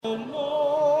The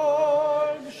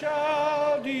Lord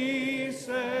shall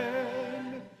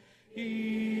descend,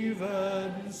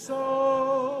 even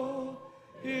so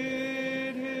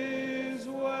it is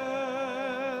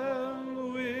well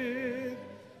with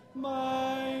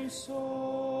my soul.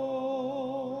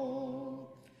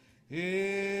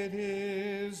 It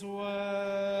is well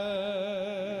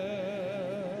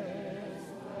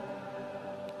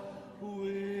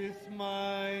with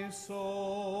my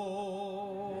soul.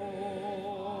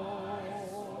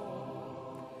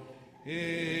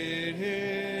 It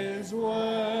is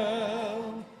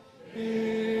well, it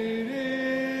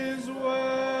is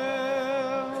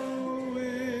well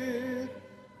with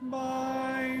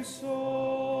my soul.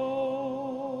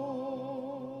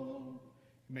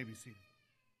 You may be seated.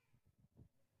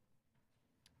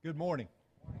 Good morning.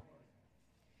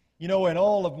 You know, in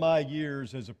all of my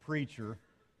years as a preacher,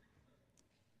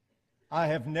 I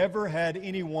have never had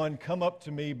anyone come up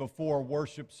to me before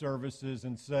worship services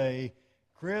and say,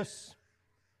 "Chris,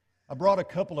 I brought a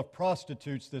couple of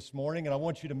prostitutes this morning and I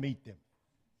want you to meet them."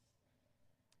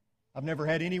 I've never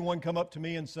had anyone come up to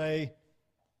me and say,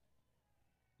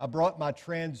 "I brought my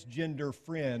transgender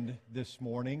friend this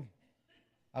morning.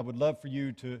 I would love for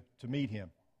you to meet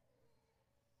him."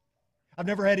 I've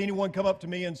never had anyone come up to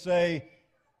me and say,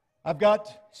 "I've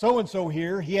got so-and-so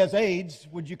here. He has AIDS.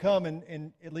 Would you come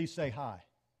and at least say hi?"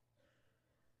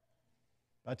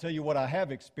 I tell you what I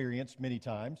have experienced many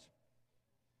times.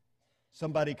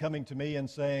 Somebody coming to me and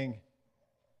saying,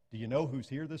 "Do you know who's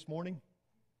here this morning?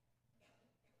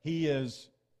 He is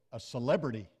a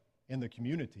celebrity in the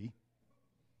community.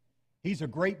 He's a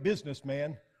great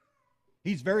businessman.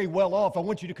 He's very well off. I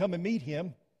want you to come and meet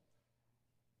him."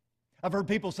 I've heard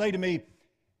people say to me,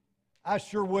 "I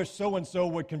sure wish so-and-so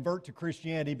would convert to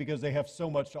Christianity because they have so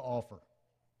much to offer."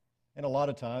 And a lot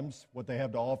of times, what they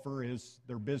have to offer is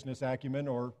their business acumen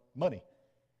or money.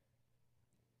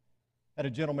 I had a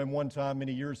gentleman one time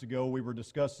many years ago, we were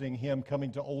discussing him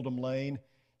coming to Oldham Lane.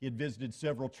 He had visited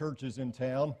several churches in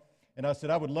town. And I said,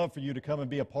 "I would love for you to come and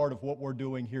be a part of what we're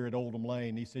doing here at Oldham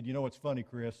Lane." He said, "You know, it's funny,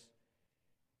 Chris.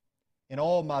 In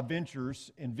all my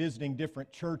ventures in visiting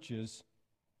different churches,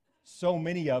 so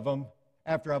many of them,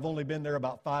 after I've only been there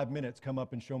about 5 minutes, come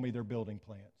up and show me their building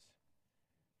plans."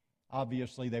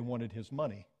 Obviously, they wanted his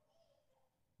money.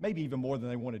 Maybe even more than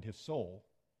they wanted his soul.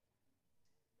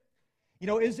 You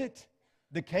know, is it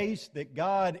the case that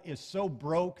God is so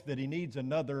broke that He needs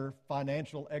another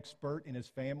financial expert in His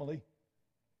family?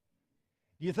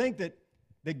 Do you think that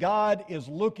God is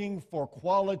looking for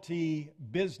quality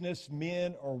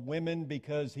businessmen or women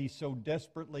because He so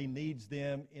desperately needs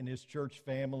them in His church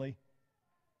family?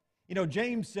 You know,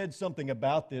 James said something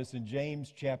about this in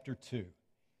James chapter 2.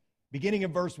 Beginning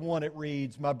in verse 1, it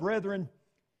reads, "My brethren,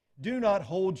 do not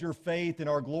hold your faith in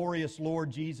our glorious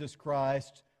Lord Jesus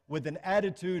Christ with an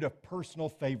attitude of personal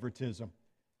favoritism.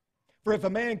 For if a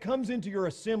man comes into your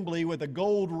assembly with a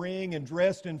gold ring and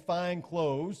dressed in fine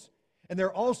clothes, and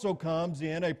there also comes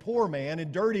in a poor man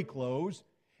in dirty clothes,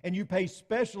 and you pay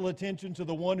special attention to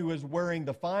the one who is wearing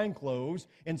the fine clothes,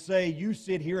 and say, 'You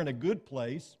sit here in a good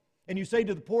place,' and you say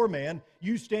to the poor man,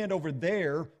 'You stand over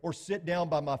there, or sit down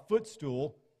by my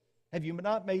footstool,' have you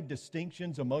not made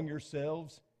distinctions among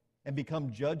yourselves and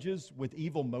become judges with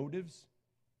evil motives?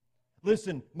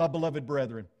 Listen, my beloved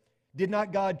brethren, did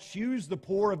not God choose the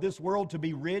poor of this world to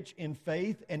be rich in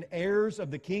faith and heirs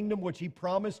of the kingdom which He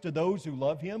promised to those who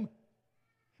love Him?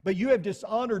 But you have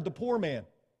dishonored the poor man.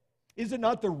 Is it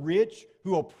not the rich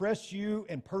who oppress you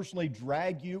and personally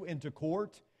drag you into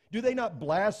court? Do they not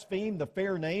blaspheme the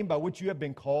fair name by which you have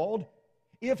been called?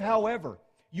 If, however,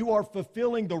 you are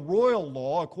fulfilling the royal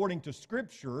law according to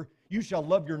Scripture, 'You shall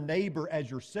love your neighbor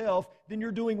as yourself,' then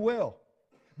you're doing well.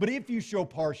 But if you show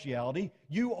partiality,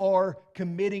 you are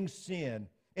committing sin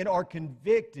and are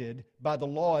convicted by the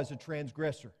law as a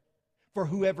transgressor. For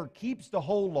whoever keeps the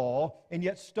whole law and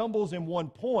yet stumbles in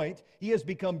one point, he has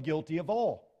become guilty of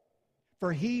all.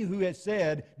 For he who has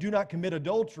said, 'Do not commit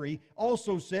adultery,'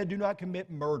 also said, 'Do not commit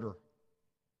murder.'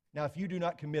 Now if you do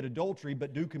not commit adultery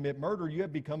but do commit murder, you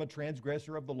have become a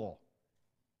transgressor of the law.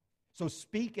 So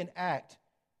speak and act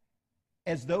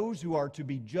as those who are to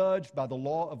be judged by the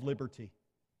law of liberty.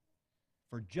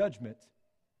 For judgment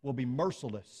will be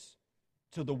merciless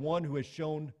to the one who has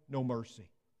shown no mercy.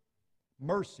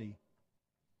 Mercy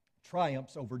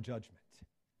triumphs over judgment."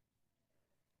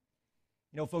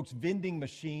 You know, folks, vending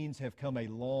machines have come a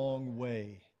long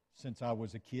way since I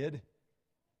was a kid.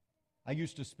 I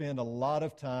used to spend a lot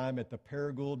of time at the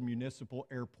Paragould Municipal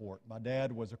Airport. My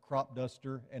dad was a crop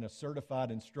duster and a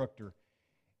certified instructor.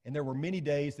 And there were many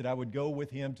days that I would go with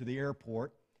him to the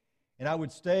airport, and I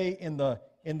would stay in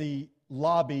the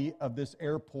lobby of this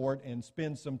airport and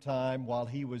spend some time while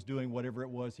he was doing whatever it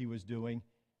was he was doing.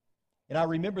 And I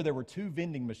remember there were 2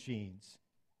 vending machines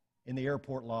in the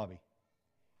airport lobby.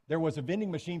 There was a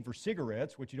vending machine for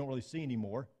cigarettes, which you don't really see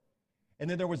anymore. And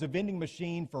then there was a vending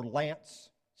machine for Lance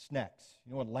snacks.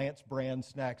 You know what Lance brand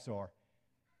snacks are.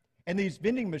 And these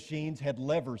vending machines had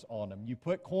levers on them. You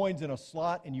put coins in a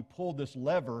slot and you pulled this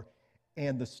lever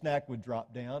and the snack would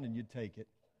drop down and you'd take it.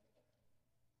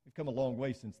 We've come a long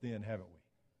way since then, haven't we?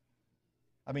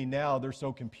 I mean, now they're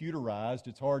so computerized,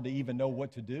 it's hard to even know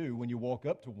what to do when you walk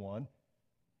up to one.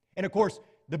 And of course,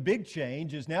 the big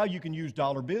change is now you can use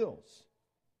dollar bills.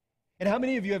 And how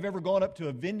many of you have ever gone up to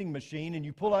a vending machine and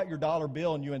you pull out your dollar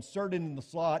bill and you insert it in the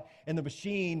slot and the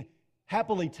machine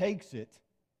happily takes it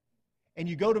and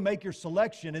you go to make your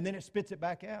selection and then it spits it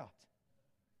back out?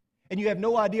 And you have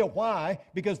no idea why,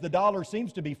 because the dollar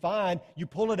seems to be fine. You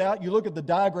pull it out, you look at the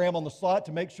diagram on the slot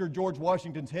to make sure George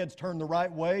Washington's head's turned the right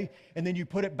way, and then you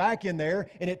put it back in there,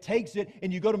 and it takes it,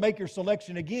 and you go to make your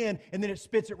selection again, and then it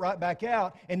spits it right back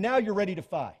out, and now you're ready to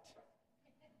fight.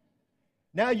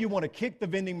 Now you want to kick the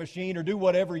vending machine or do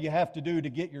whatever you have to do to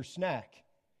get your snack.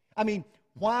 I mean,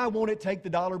 why won't it take the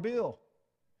dollar bill?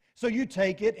 So you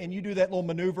take it and you do that little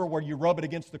maneuver where you rub it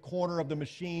against the corner of the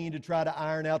machine to try to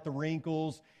iron out the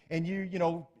wrinkles, and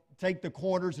you take the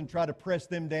corners and try to press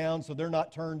them down so they're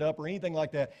not turned up or anything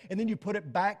like that. And then you put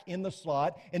it back in the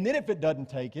slot, and then if it doesn't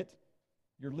take it,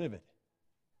 you're livid.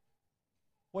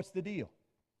 What's the deal?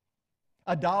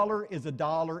 A dollar is a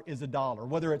dollar is a dollar,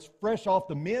 whether it's fresh off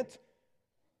the mint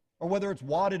or whether it's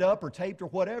wadded up or taped or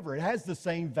whatever. It has the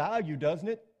same value, doesn't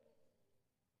it?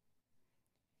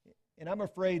 And I'm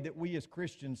afraid that we as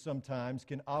Christians sometimes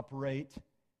can operate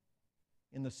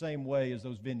in the same way as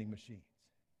those vending machines.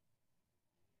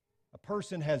 A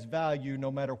person has value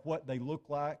no matter what they look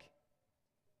like,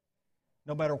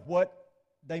 no matter what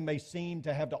they may seem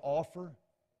to have to offer,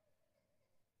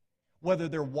 whether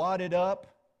they're wadded up,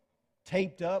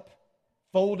 taped up,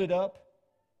 folded up.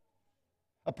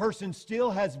 A person still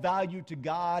has value to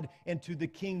God and to the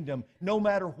kingdom, no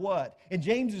matter what. And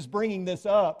James is bringing this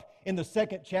up in the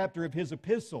 2nd chapter of his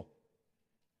epistle.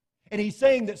 And he's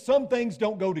saying that some things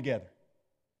don't go together.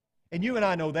 And you and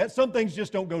I know that. Some things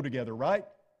just don't go together, right?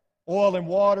 Oil and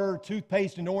water,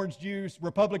 toothpaste and orange juice,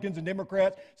 Republicans and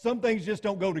Democrats. Some things just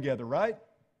don't go together, right?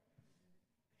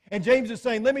 And James is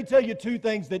saying, let me tell you 2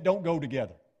 things that don't go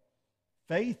together.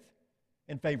 Faith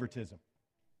and favoritism.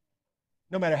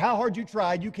 No matter how hard you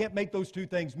try, you can't make those 2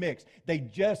 things mix. They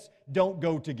just don't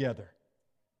go together.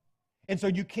 And so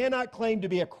you cannot claim to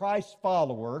be a Christ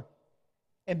follower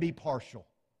and be partial.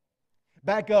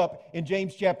 Back up in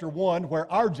James chapter 1,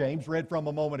 where our James read from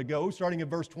a moment ago, starting in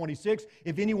verse 26,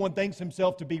 if anyone thinks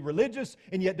himself to be religious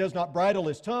and yet does not bridle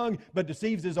his tongue, but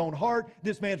deceives his own heart,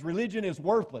 this man's religion is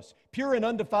worthless. Pure and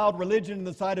undefiled religion in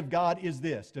the sight of God is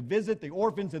this, to visit the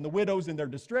orphans and the widows in their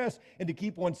distress and to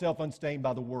keep oneself unstained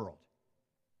by the world.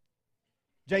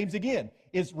 James, again,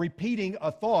 is repeating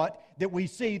a thought that we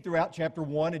see throughout chapter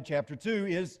 1 and chapter 2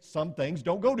 is some things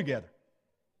don't go together.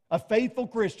 A faithful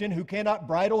Christian who cannot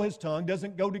bridle his tongue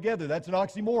doesn't go together. That's an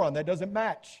oxymoron. That doesn't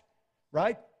match,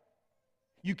 right?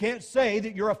 You can't say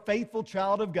that you're a faithful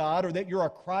child of God or that you're a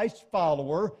Christ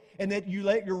follower and that you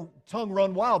let your tongue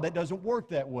run wild. That doesn't work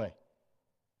that way.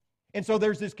 And so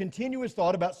there's this continuous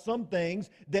thought about some things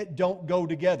that don't go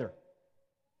together.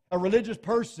 A religious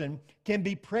person can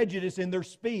be prejudiced in their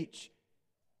speech,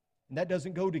 and that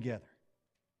doesn't go together.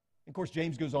 Of course,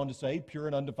 James goes on to say, pure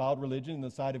and undefiled religion in the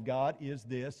sight of God is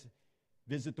this,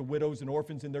 visit the widows and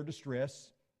orphans in their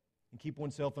distress and keep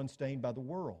oneself unstained by the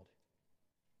world.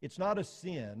 It's not a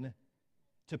sin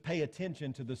to pay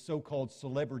attention to the so-called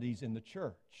celebrities in the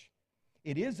church.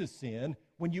 It is a sin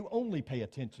when you only pay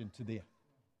attention to them.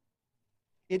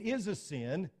 It is a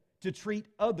sin to treat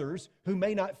others who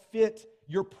may not fit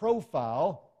your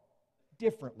profile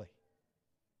differently.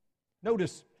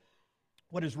 Notice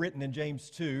what is written in James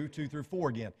 2:2-4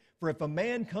 again. For if a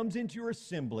man comes into your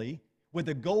assembly with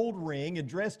a gold ring and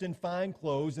dressed in fine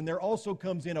clothes, and there also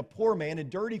comes in a poor man in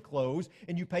dirty clothes,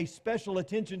 and you pay special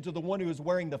attention to the one who is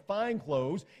wearing the fine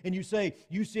clothes, and you say,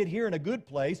 you sit here in a good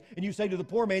place, and you say to the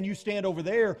poor man, you stand over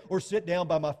there or sit down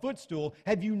by my footstool,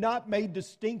 have you not made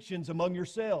distinctions among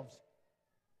yourselves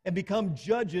and become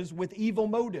judges with evil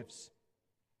motives?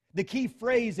 The key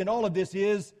phrase in all of this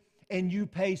is, and you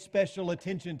pay special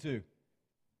attention to.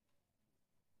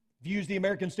 If you use the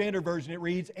American Standard Version, it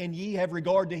reads, and ye have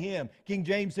regard to him. King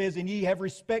James says, and ye have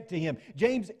respect to him.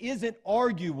 James isn't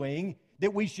arguing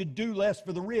that we should do less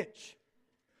for the rich.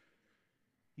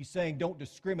 He's saying don't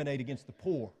discriminate against the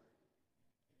poor.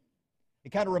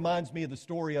 It kind of reminds me of the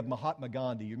story of Mahatma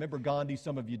Gandhi. You remember Gandhi?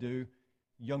 Some of you do.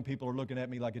 Young people are looking at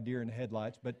me like a deer in the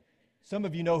headlights, but some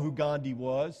of you know who Gandhi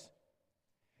was.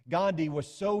 Gandhi was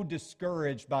so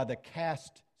discouraged by the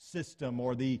caste system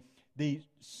or the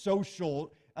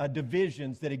social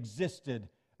divisions that existed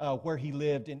where he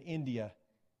lived in India.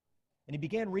 And he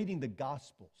began reading the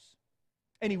Gospels.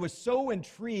 And he was so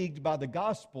intrigued by the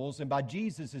Gospels and by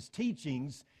Jesus'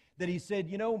 teachings that he said,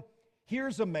 you know,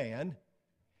 here's a man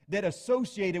that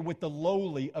associated with the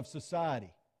lowly of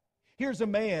society. Here's a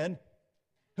man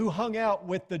who hung out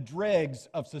with the dregs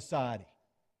of society.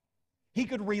 He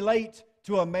could relate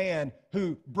to a man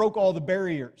who broke all the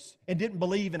barriers and didn't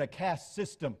believe in a caste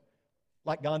system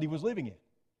like Gandhi was living in.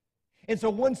 And so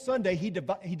one Sunday, he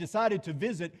decided to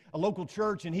visit a local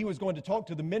church, and he was going to talk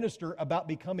to the minister about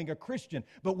becoming a Christian.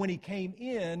 But when he came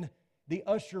in, the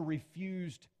usher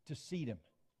refused to seat him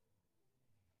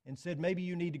and said, maybe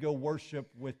you need to go worship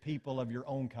with people of your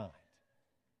own kind.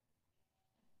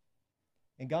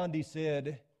 And Gandhi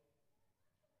said,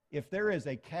 if there is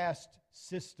a caste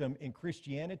system in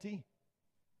Christianity,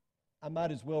 I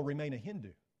might as well remain a Hindu.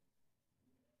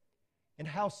 And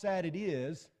how sad it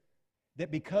is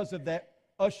that because of that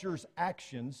usher's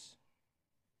actions,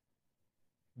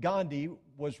 Gandhi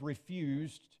was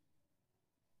refused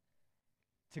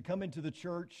to come into the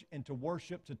church and to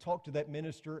worship, to talk to that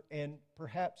minister, and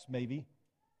perhaps, maybe,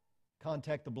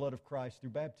 contact the blood of Christ through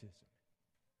baptism.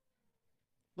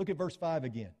 Look at verse 5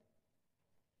 again.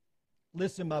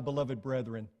 Listen, my beloved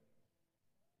brethren.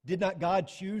 Did not God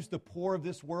choose the poor of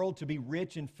this world to be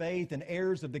rich in faith and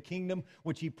heirs of the kingdom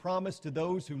which He promised to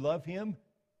those who love Him?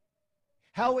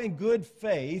 How in good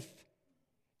faith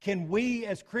can we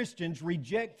as Christians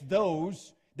reject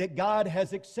those that God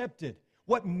has accepted?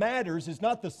 What matters is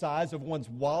not the size of one's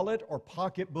wallet or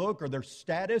pocketbook or their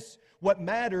status. What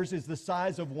matters is the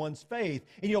size of one's faith.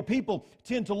 And you know, people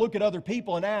tend to look at other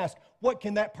people and ask, what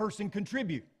can that person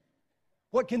contribute?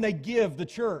 What can they give the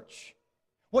church?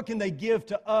 What can they give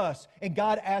to us? And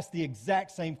God asks the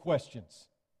exact same questions,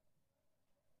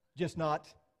 just not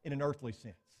in an earthly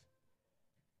sense,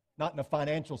 not in a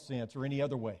financial sense or any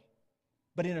other way,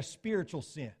 but in a spiritual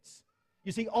sense.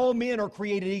 You see, all men are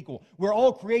created equal. We're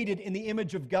all created in the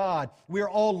image of God. We are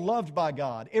all loved by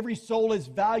God. Every soul is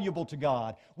valuable to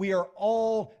God. We are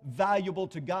all valuable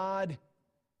to God.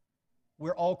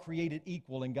 We're all created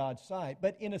equal in God's sight.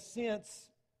 But in a sense,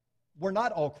 we're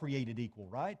not all created equal,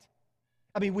 right?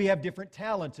 I mean, we have different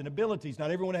talents and abilities.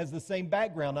 Not everyone has the same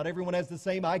background. Not everyone has the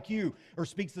same IQ or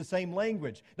speaks the same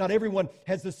language. Not everyone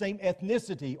has the same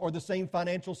ethnicity or the same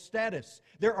financial status.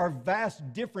 There are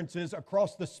vast differences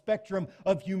across the spectrum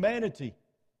of humanity.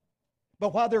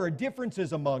 But while there are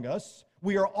differences among us,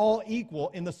 we are all equal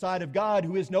in the sight of God,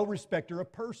 who is no respecter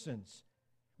of persons.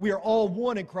 We are all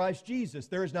one in Christ Jesus.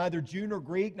 There is neither Jew nor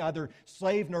Greek, neither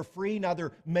slave nor free,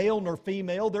 neither male nor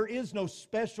female. There is no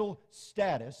special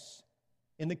status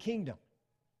in the kingdom.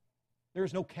 There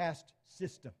is no caste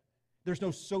system. There's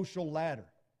no social ladder.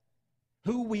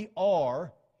 Who we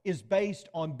are is based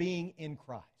on being in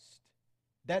Christ.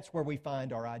 That's where we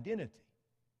find our identity.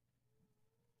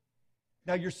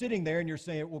 Now you're sitting there and you're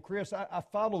saying, well, Chris, I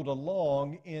followed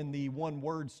along in the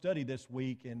one-word study this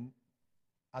week, and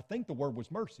I think the word was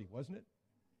mercy, wasn't it?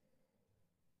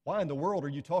 Why in the world are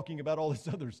you talking about all this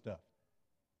other stuff?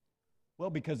 Well,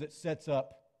 because it sets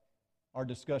up our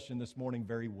discussion this morning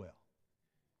very well.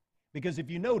 Because if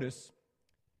you notice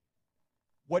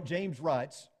what James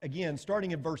writes, again,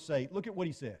 starting in verse 8, look at what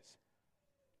he says.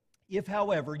 If,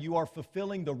 however, you are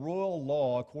fulfilling the royal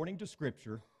law according to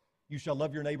Scripture, you shall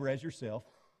love your neighbor as yourself,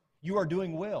 you are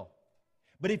doing well.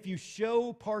 But if you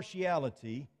show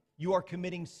partiality, you are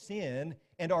committing sin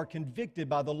and are convicted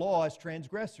by the law as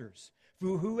transgressors.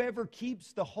 For whoever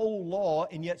keeps the whole law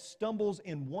and yet stumbles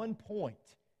in one point,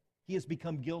 he has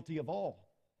become guilty of all.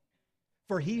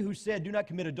 For he who said, do not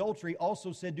commit adultery,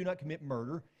 also said, do not commit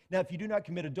murder. Now, if you do not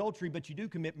commit adultery, but you do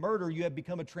commit murder, you have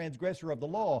become a transgressor of the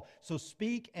law. So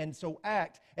speak and so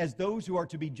act as those who are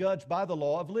to be judged by the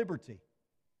law of liberty.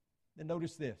 Then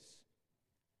notice this.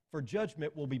 For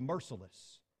judgment will be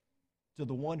merciless to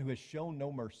the one who has shown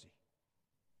no mercy.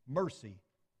 Mercy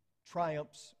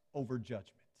triumphs over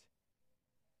judgment.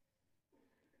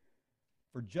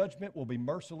 For judgment will be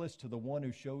merciless to the one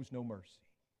who shows no mercy.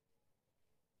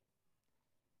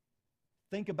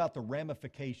 Think about the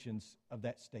ramifications of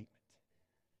that statement.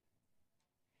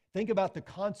 Think about the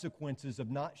consequences of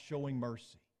not showing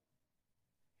mercy.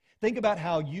 Think about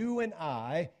how you and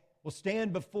I will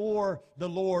stand before the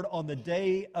Lord on the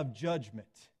day of judgment.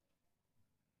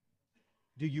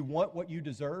 Do you want what you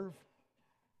deserve?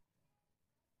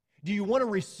 Do you want to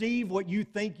receive what you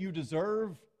think you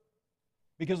deserve?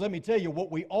 Because let me tell you,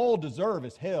 what we all deserve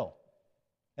is hell.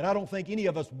 And I don't think any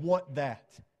of us want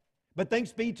that. But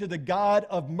thanks be to the God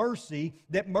of mercy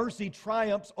that mercy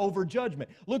triumphs over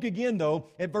judgment. Look again, though,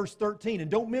 at verse 13,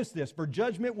 and don't miss this. For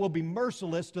judgment will be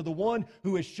merciless to the one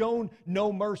who has shown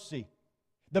no mercy.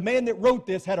 The man that wrote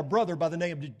this had a brother by the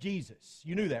name of Jesus.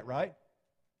 You knew that, right?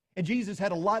 And Jesus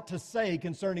had a lot to say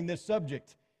concerning this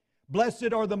subject.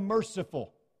 Blessed are the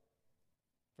merciful,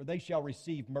 for they shall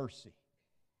receive mercy.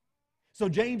 So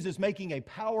James is making a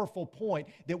powerful point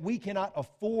that we cannot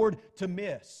afford to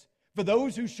miss. For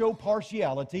those who show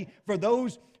partiality, for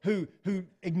those who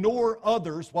ignore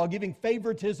others while giving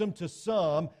favoritism to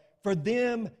some, for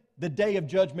them the day of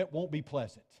judgment won't be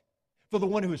pleasant. For the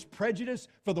one who is prejudiced,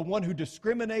 for the one who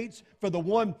discriminates, for the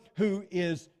one who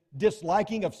is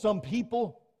disliking of some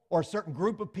people or a certain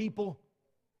group of people,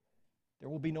 there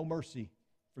will be no mercy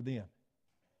for them.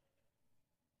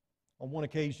 On one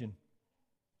occasion,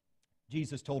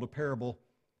 Jesus told a parable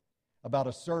about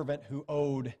a servant who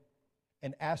owed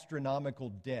an astronomical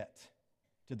debt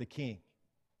to the king.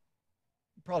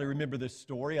 You probably remember this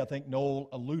story. I think Noel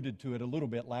alluded to it a little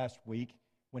bit last week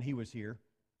when he was here.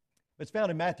 It's found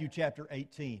in Matthew chapter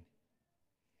 18.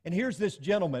 And here's this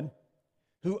gentleman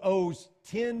who owes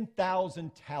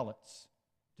 10,000 talents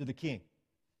to the king.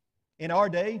 In our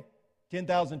day,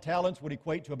 10,000 talents would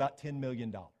equate to about $10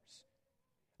 million.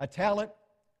 A talent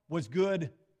was good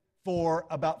for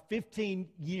about 15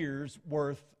 years'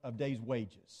 worth of days'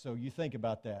 wages. So you think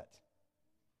about that.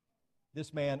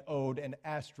 This man owed an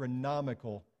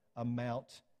astronomical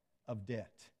amount of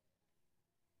debt.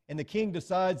 And the king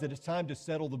decides that it's time to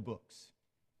settle the books.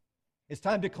 It's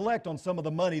time to collect on some of the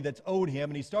money that's owed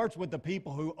him, and he starts with the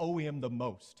people who owe him the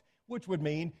most, which would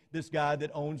mean this guy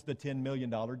that owns the $10 million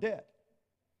debt.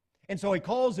 And so he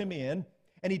calls him in,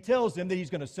 and he tells him that he's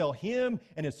going to sell him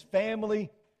and his family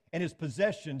and his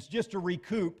possessions just to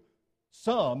recoup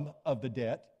some of the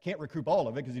debt. Can't recoup all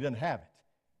of it because he doesn't have it.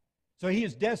 So he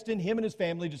has destined him and his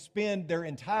family to spend their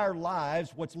entire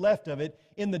lives, what's left of it,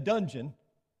 in the dungeon.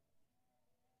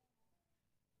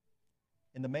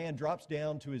 And the man drops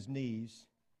down to his knees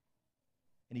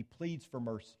and he pleads for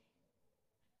mercy.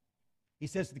 He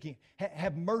says to the king,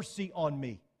 have mercy on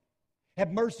me.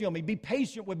 Have mercy on me. Be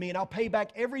patient with me and I'll pay back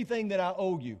everything that I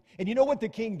owe you. And you know what the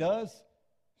king does?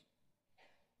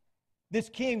 This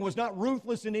king was not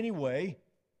ruthless in any way,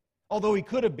 although he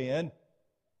could have been.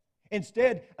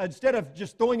 Instead of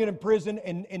just throwing him in prison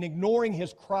and ignoring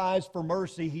his cries for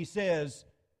mercy, he says,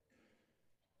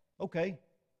 okay,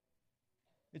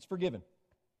 it's forgiven.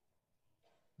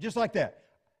 Just like that.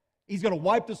 He's going to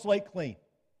wipe the slate clean.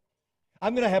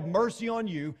 I'm going to have mercy on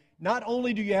you. Not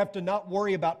only do you have to not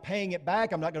worry about paying it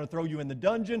back, I'm not going to throw you in the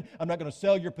dungeon, I'm not going to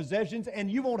sell your possessions, and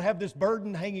you won't have this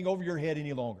burden hanging over your head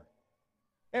any longer.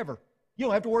 Ever. You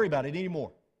don't have to worry about it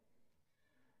anymore.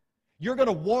 You're going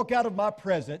to walk out of my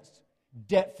presence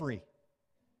debt-free,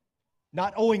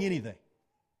 not owing anything.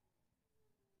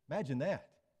 Imagine that.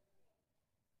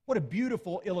 What a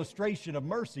beautiful illustration of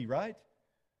mercy, right?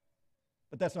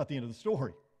 But that's not the end of the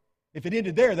story. If it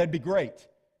ended there, that'd be great.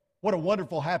 What a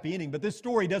wonderful, happy ending. But this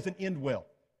story doesn't end well,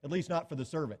 at least not for the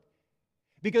servant.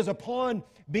 Because upon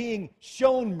being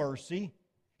shown mercy,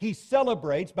 he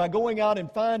celebrates by going out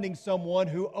and finding someone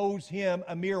who owes him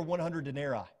a mere 100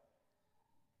 denarii.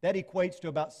 That equates to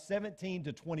about $17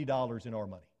 to $20 in our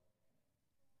money.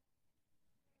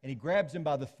 And he grabs him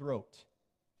by the throat.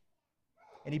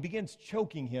 And he begins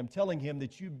choking him, telling him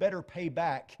that you better pay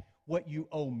back what you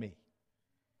owe me.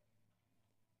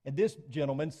 And this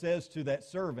gentleman says to that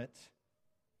servant,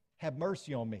 have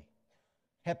mercy on me.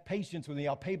 Have patience with me.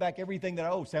 I'll pay back everything that I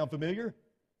owe. Sound familiar?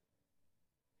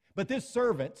 But this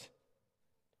servant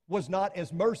was not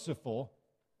as merciful,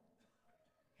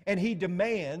 and he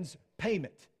demands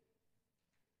payment.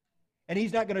 And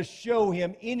he's not going to show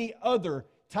him any other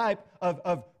type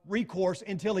of recourse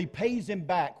until he pays him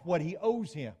back what he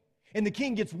owes him. And the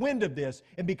king gets wind of this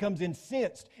and becomes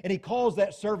incensed, and he calls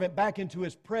that servant back into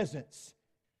his presence.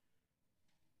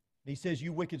 And he says,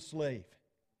 you wicked slave,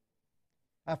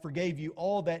 I forgave you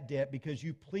all that debt because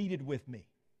you pleaded with me.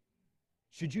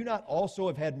 Should you not also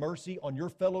have had mercy on your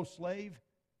fellow slave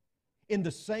in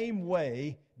the same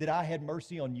way that I had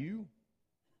mercy on you?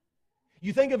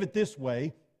 You think of it this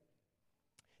way.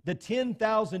 The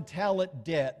 10,000 talent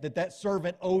debt that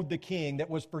servant owed the king that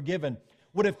was forgiven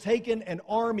would have taken an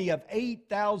army of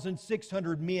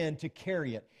 8,600 men to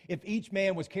carry it. If each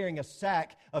man was carrying a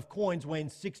sack of coins weighing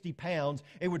 60 pounds,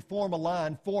 it would form a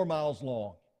line 4 miles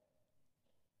long.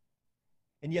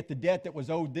 And yet the debt that was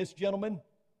owed this gentleman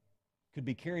could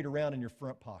be carried around in your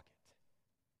front pocket.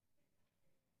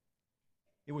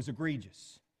 It was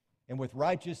egregious. And with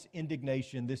righteous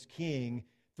indignation, this king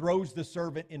throws the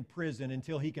servant in prison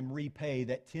until he can repay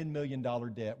that $10 million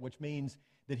debt, which means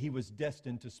that he was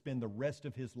destined to spend the rest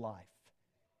of his life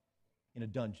in a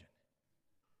dungeon.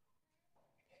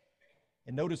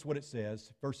 And notice what it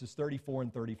says, verses 34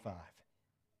 and 35.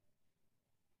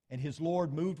 And his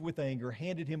Lord, moved with anger,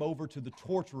 handed him over to the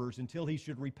torturers until he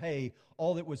should repay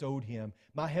all that was owed him.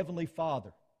 My heavenly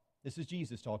Father, this is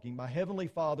Jesus talking, my heavenly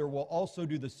Father will also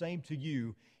do the same to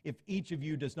you if each of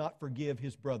you does not forgive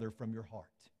his brother from your heart.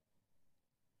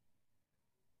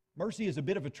 Mercy is a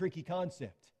bit of a tricky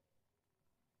concept.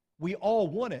 We all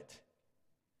want it,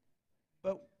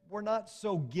 but we're not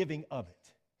so giving of it.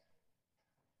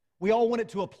 We all want it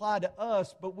to apply to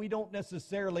us, but we don't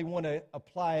necessarily want to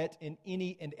apply it in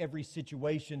any and every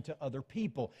situation to other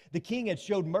people. The king had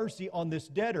showed mercy on this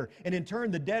debtor, and in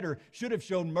turn the debtor should have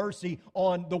shown mercy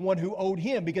on the one who owed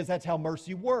him, because that's how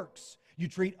mercy works. You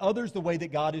treat others the way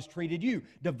that God has treated you.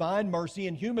 Divine mercy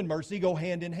and human mercy go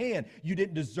hand in hand. You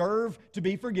didn't deserve to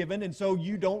be forgiven, and so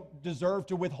you don't deserve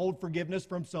to withhold forgiveness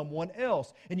from someone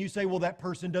else. And you say, well, that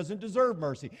person doesn't deserve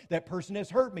mercy. That person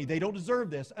has hurt me. They don't deserve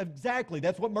this. Exactly.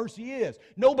 That's what mercy is.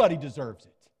 Nobody deserves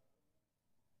it.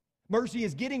 Mercy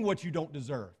is getting what you don't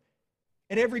deserve.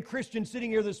 And every Christian sitting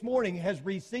here this morning has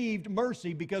received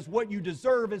mercy, because what you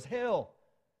deserve is hell.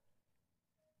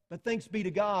 But thanks be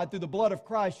to God, through the blood of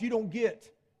Christ, you don't get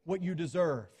what you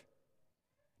deserve.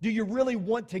 Do you really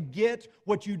want to get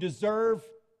what you deserve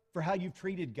for how you've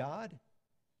treated God?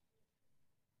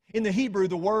 In the Hebrew,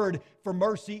 the word for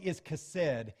mercy is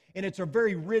chesed, and it's a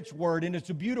very rich word, and it's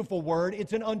a beautiful word.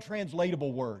 It's an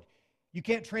untranslatable word. You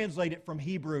can't translate it from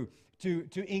Hebrew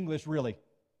to English, really.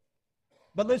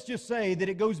 But let's just say that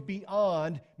it goes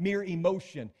beyond mere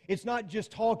emotion. It's not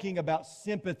just talking about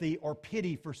sympathy or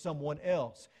pity for someone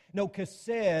else. No,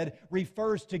 chesed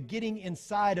refers to getting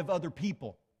inside of other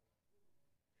people,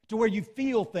 to where you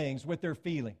feel things with their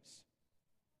feelings,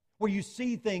 where you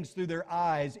see things through their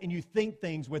eyes and you think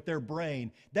things with their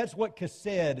brain. That's what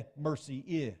chesed mercy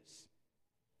is.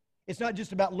 It's not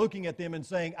just about looking at them and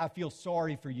saying, I feel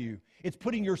sorry for you. It's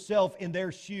putting yourself in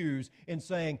their shoes and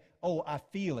saying, oh, I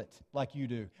feel it like you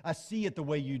do. I see it the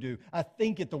way you do. I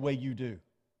think it the way you do.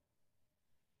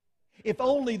 If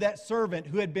only that servant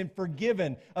who had been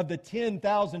forgiven of the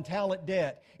 10,000 talent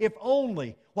debt, if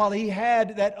only while he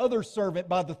had that other servant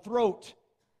by the throat,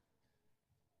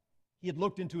 he had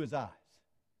looked into his eyes.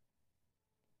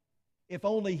 If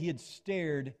only he had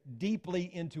stared deeply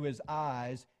into his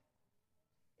eyes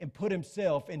and put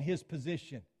himself in his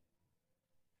position.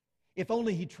 If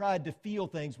only he tried to feel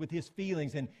things with his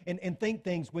feelings and think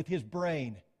things with his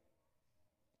brain.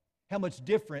 How much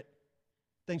different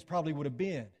things probably would have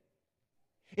been.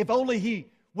 If only he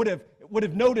would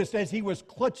have noticed as he was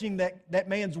clutching that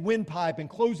man's windpipe and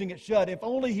closing it shut, if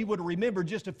only he would have remembered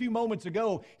just a few moments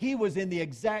ago, he was in the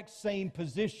exact same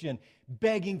position,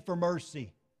 begging for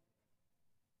mercy.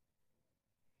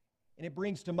 And it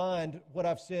brings to mind what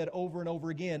I've said over and over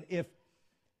again.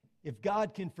 If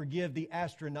God can forgive the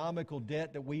astronomical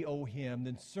debt that we owe Him,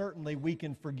 then certainly we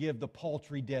can forgive the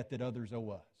paltry debt that others owe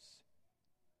us.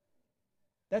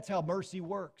 That's how mercy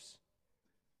works.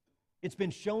 It's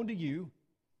been shown to you,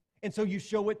 and so you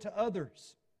show it to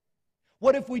others.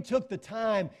 What if we took the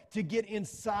time to get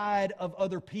inside of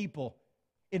other people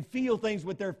and feel things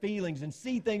with their feelings and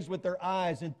see things with their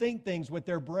eyes and think things with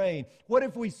their brain? What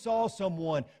if we saw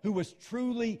someone who was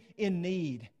truly in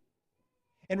need?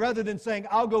 And rather than saying,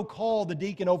 I'll go call the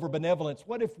deacon over benevolence,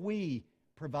 what if we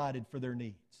provided for their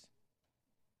needs?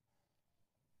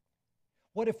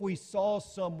 What if we saw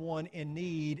someone in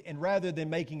need, and rather than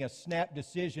making a snap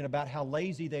decision about how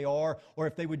lazy they are or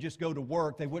if they would just go to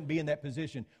work, they wouldn't be in that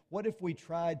position? What if we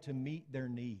tried to meet their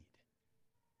need?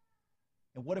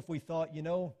 And what if we thought,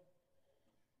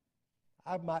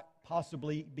 I might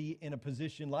possibly be in a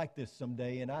position like this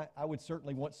someday, and I would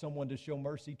certainly want someone to show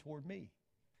mercy toward me?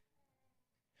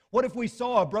 What if we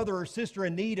saw a brother or sister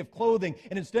in need of clothing,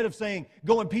 and instead of saying,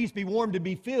 go in peace, be warmed, and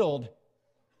be filled,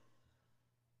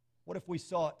 what if we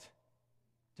sought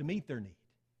to meet their need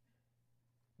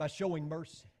by showing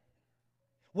mercy?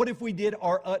 What if we did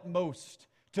our utmost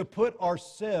to put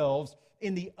ourselves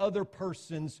in the other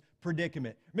person's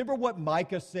predicament? Remember what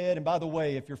Micah said? And by the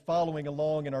way, if you're following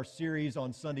along in our series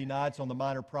on Sunday nights on the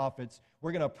Minor Prophets,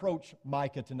 we're going to approach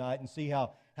Micah tonight and see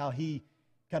how he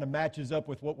kind of matches up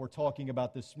with what we're talking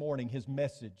about this morning, his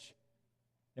message.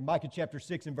 In Micah chapter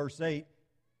 6 and verse 8, it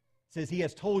says, He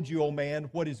has told you, O man,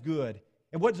 what is good.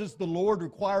 And what does the Lord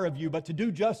require of you but to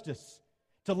do justice,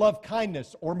 to love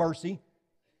kindness or mercy,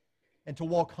 and to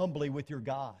walk humbly with your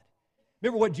God?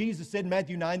 Remember what Jesus said in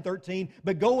Matthew 9:13?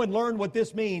 But go and learn what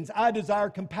this means. I desire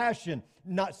compassion,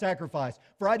 not sacrifice.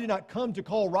 For I did not come to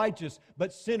call righteous,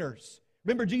 but sinners.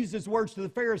 Remember Jesus' words to the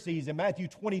Pharisees in Matthew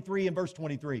 23 and verse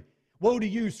 23. Woe to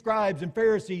you, scribes and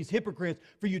Pharisees, hypocrites,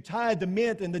 for you tithe the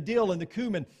mint and the dill and the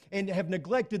cumin, and have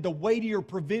neglected the weightier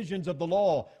provisions of the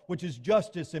law, which is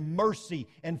justice and mercy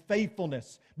and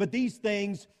faithfulness. But these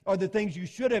things are the things you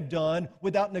should have done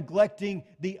without neglecting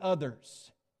the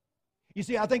others. You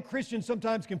see, I think Christians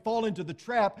sometimes can fall into the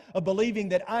trap of believing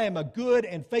that I am a good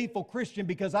and faithful Christian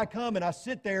because I come and I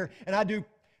sit there and I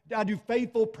do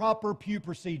faithful, proper pew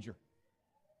procedure.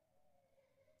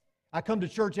 I come to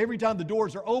church every time the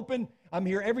doors are open. I'm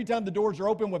here every time the doors are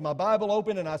open with my Bible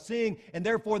open and I sing, and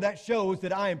therefore that shows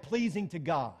that I am pleasing to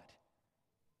God.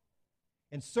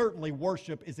 And certainly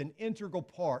worship is an integral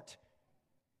part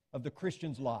of the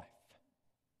Christian's life.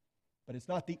 But it's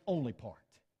not the only part.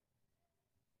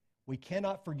 We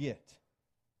cannot forget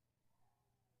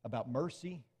about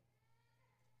mercy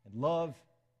and love,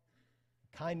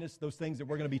 kindness, those things that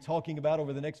we're going to be talking about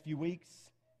over the next few weeks,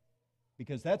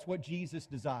 because that's what Jesus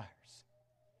desires.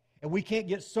 And we can't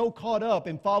get so caught up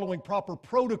in following proper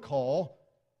protocol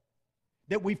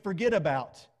that we forget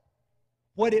about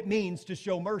what it means to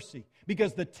show mercy.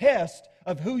 Because the test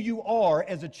of who you are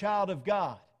as a child of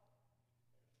God,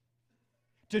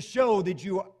 to show that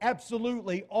you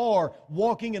absolutely are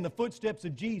walking in the footsteps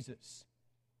of Jesus.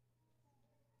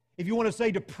 If you want to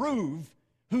say to prove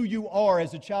who you are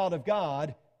as a child of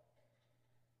God,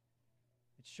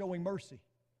 it's showing mercy.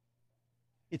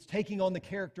 It's taking on the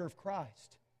character of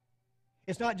Christ.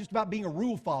 It's not just about being a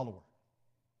rule follower.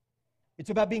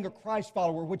 It's about being a Christ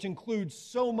follower, which includes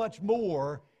so much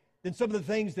more than some of the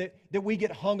things that we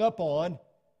get hung up on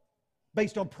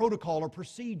based on protocol or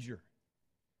procedure.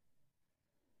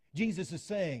 Jesus is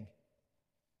saying,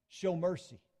 show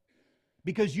mercy,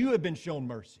 because you have been shown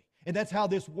mercy. And that's how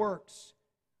this works.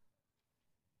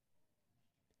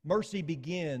 Mercy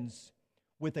begins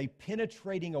with a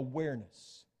penetrating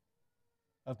awareness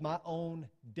of my own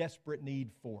desperate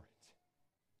need for it.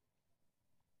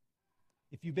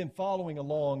 If you've been following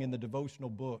along in the devotional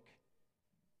book,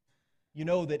 you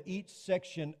know that each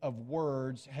section of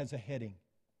words has a heading.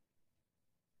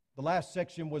 The last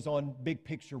section was on big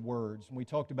picture words, and we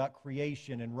talked about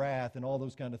creation and wrath and all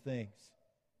those kind of things.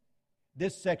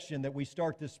 This section that we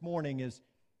start this morning is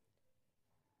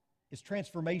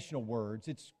transformational words.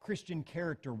 It's Christian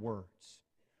character words.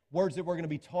 Words that we're going to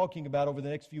be talking about over the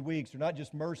next few weeks are not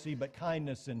just mercy, but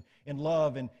kindness and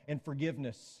love and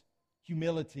forgiveness,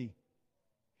 humility.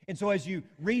 And so as you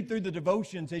read through the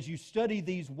devotions, as you study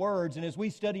these words, and as we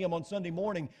study them on Sunday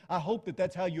morning, I hope that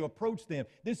that's how you approach them.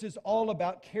 This is all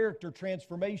about character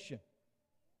transformation.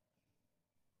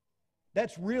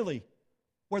 That's really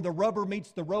where the rubber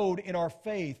meets the road in our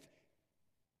faith.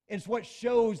 It's what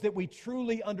shows that we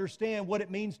truly understand what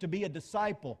it means to be a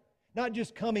disciple. Not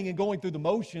just coming and going through the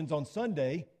motions on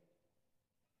Sunday,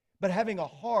 but having a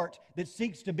heart that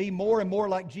seeks to be more and more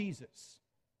like Jesus.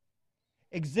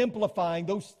 Exemplifying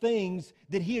those things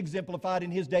that He exemplified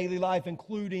in His daily life,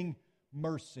 including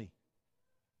mercy.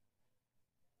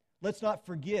 Let's not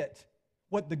forget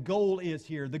what the goal is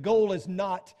here. The goal is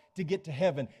not to get to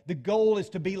heaven. The goal is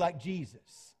to be like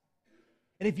Jesus.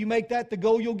 And if you make that the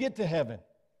goal, you'll get to heaven.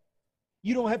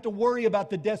 You don't have to worry about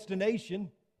the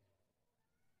destination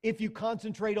if you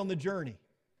concentrate on the journey,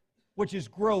 which is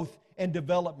growth and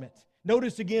development.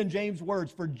 Notice again James'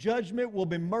 words, for judgment will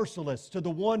be merciless to the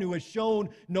one who has shown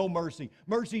no mercy.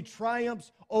 Mercy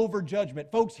triumphs over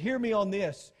judgment. Folks, hear me on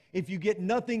this. If you get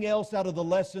nothing else out of the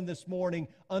lesson this morning,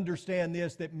 understand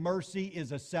this, that mercy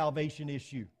is a salvation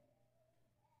issue.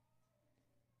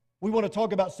 We want to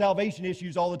talk about salvation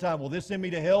issues all the time. Will this send me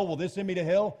to hell? Will this send me to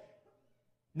hell?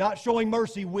 Not showing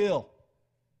mercy will.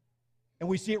 And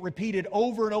we see it repeated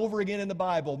over and over again in the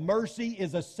Bible. Mercy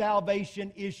is a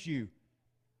salvation issue.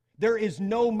 There is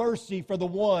no mercy for the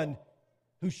one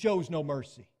who shows no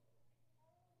mercy.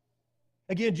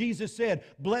 Again, Jesus said,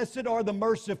 blessed are the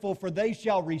merciful, for they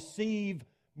shall receive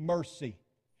mercy.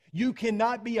 You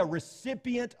cannot be a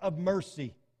recipient of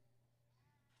mercy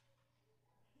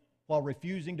while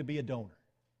refusing to be a donor.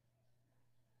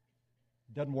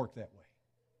 It doesn't work that way.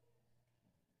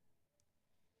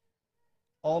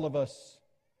 All of us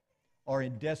are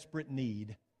in desperate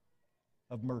need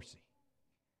of mercy.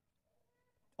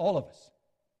 All of us.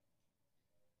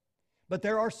 But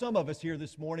there are some of us here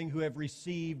this morning who have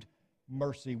received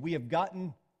mercy. We have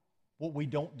gotten what we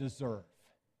don't deserve.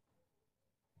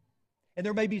 And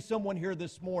there may be someone here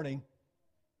this morning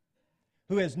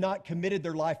who has not committed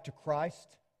their life to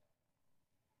Christ.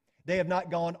 They have not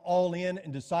gone all in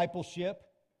discipleship.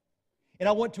 And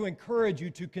I want to encourage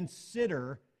you to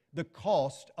consider the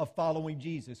cost of following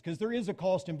Jesus, because there is a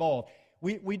cost involved.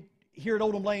 We here at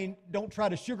Oldham Lane don't try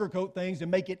to sugarcoat things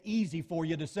and make it easy for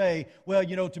you to say, well,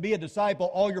 to be a disciple,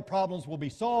 all your problems will be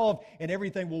solved and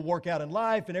everything will work out in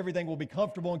life and everything will be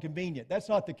comfortable and convenient. That's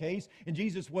not the case, and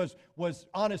Jesus was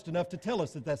honest enough to tell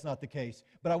us that that's not the case.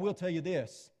 But I will tell you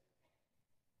this,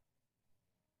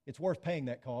 it's worth paying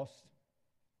that cost.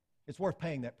 It's worth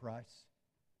paying that price.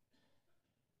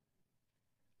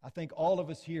 I think all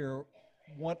of us here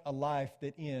want a life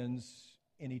that ends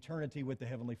in eternity with the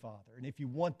Heavenly Father. And if you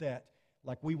want that,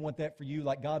 like we want that for you,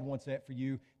 like God wants that for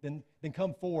you, then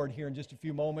come forward here in just a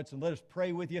few moments and let us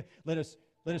pray with you. Let us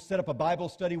set up a Bible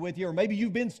study with you. Or maybe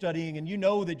you've been studying and you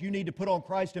know that you need to put on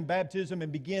Christ in baptism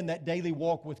and begin that daily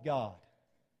walk with God.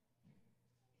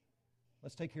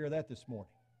 Let's take care of that this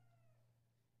morning.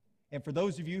 And for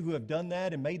those of you who have done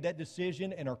that and made that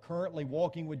decision and are currently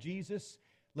walking with Jesus,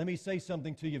 let me say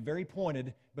something to you very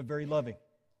pointed but very loving.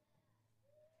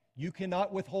 You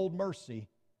cannot withhold mercy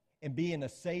and be in a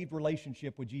saved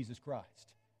relationship with Jesus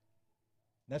Christ.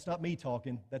 That's not me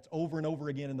talking. That's over and over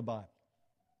again in the Bible.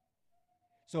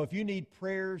 So if you need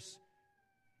prayers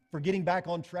for getting back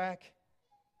on track,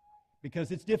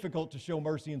 because it's difficult to show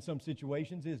mercy in some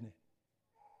situations, isn't it?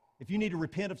 If you need to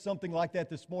repent of something like that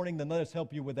this morning, then let us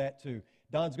help you with that too.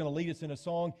 Don's going to lead us in a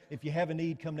song. If you have a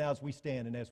need, come now as we stand and as